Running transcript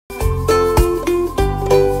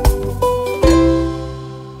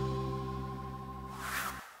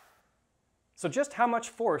So just how much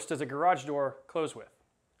force does a garage door close with?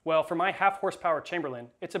 Well, for my half horsepower Chamberlain,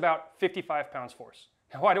 it's about 55 pounds force.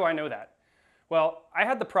 Now, why do I know that? Well, I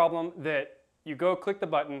had the problem that you go click the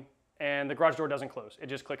button and the garage door doesn't close. It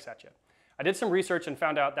just clicks at you. I did some research and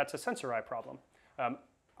found out that's a sensor eye problem.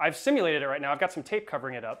 I've simulated it right now. I've got some tape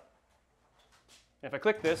covering it up. If I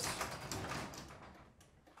click this,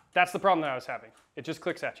 that's the problem that I was having. It just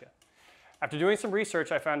clicks at you. After doing some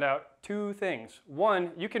research, I found out two things. One,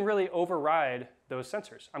 you can really override those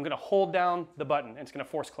sensors. I'm going to hold down the button and it's going to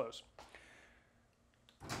force close.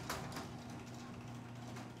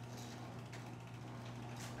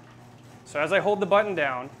 So as I hold the button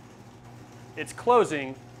down, it's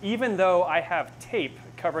closing even though I have tape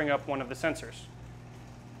covering up one of the sensors.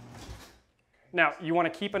 Now, you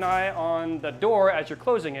want to keep an eye on the door as you're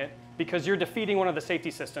closing it because you're defeating one of the safety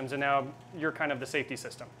systems and now you're kind of the safety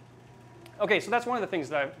system. Okay, so that's one of the things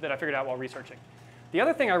that I figured out while researching. The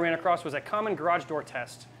other thing I ran across was a common garage door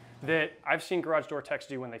test that I've seen garage door techs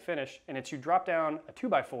do when they finish, and it's you drop down a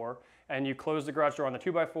 2x4 and you close the garage door on the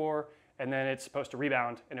 2x4 and then it's supposed to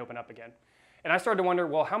rebound and open up again. And I started to wonder,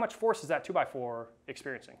 well, how much force is that 2x4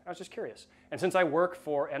 experiencing? I was just curious. And since I work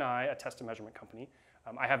for NI, a test and measurement company,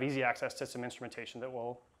 I have easy access to some instrumentation that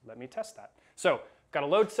will let me test that. So, I've got a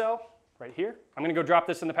load cell right here. I'm going to go drop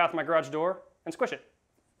this in the path of my garage door and squish it.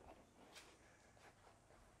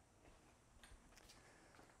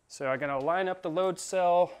 So I'm going to line up the load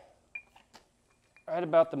cell right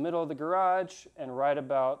about the middle of the garage and right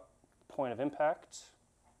about the point of impact.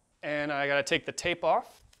 And I got to take the tape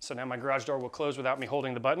off. So now my garage door will close without me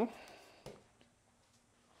holding the button.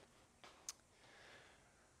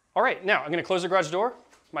 All right, now I'm going to close the garage door.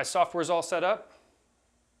 My software is all set up.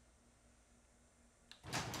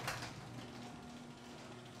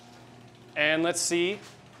 And let's see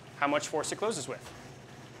how much force it closes with.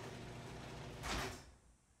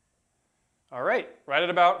 All right at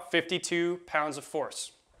about 52 pounds of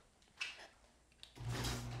force.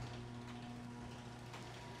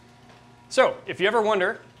 So if you ever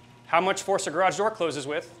wonder how much force a garage door closes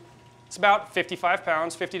with, it's about 55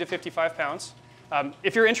 pounds, 50 to 55 pounds.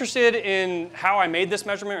 If you're interested in how I made this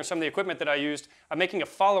measurement or some of the equipment that I used, I'm making a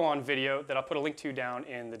follow-on video that I'll put a link to down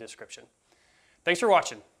in the description. Thanks for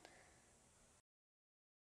watching.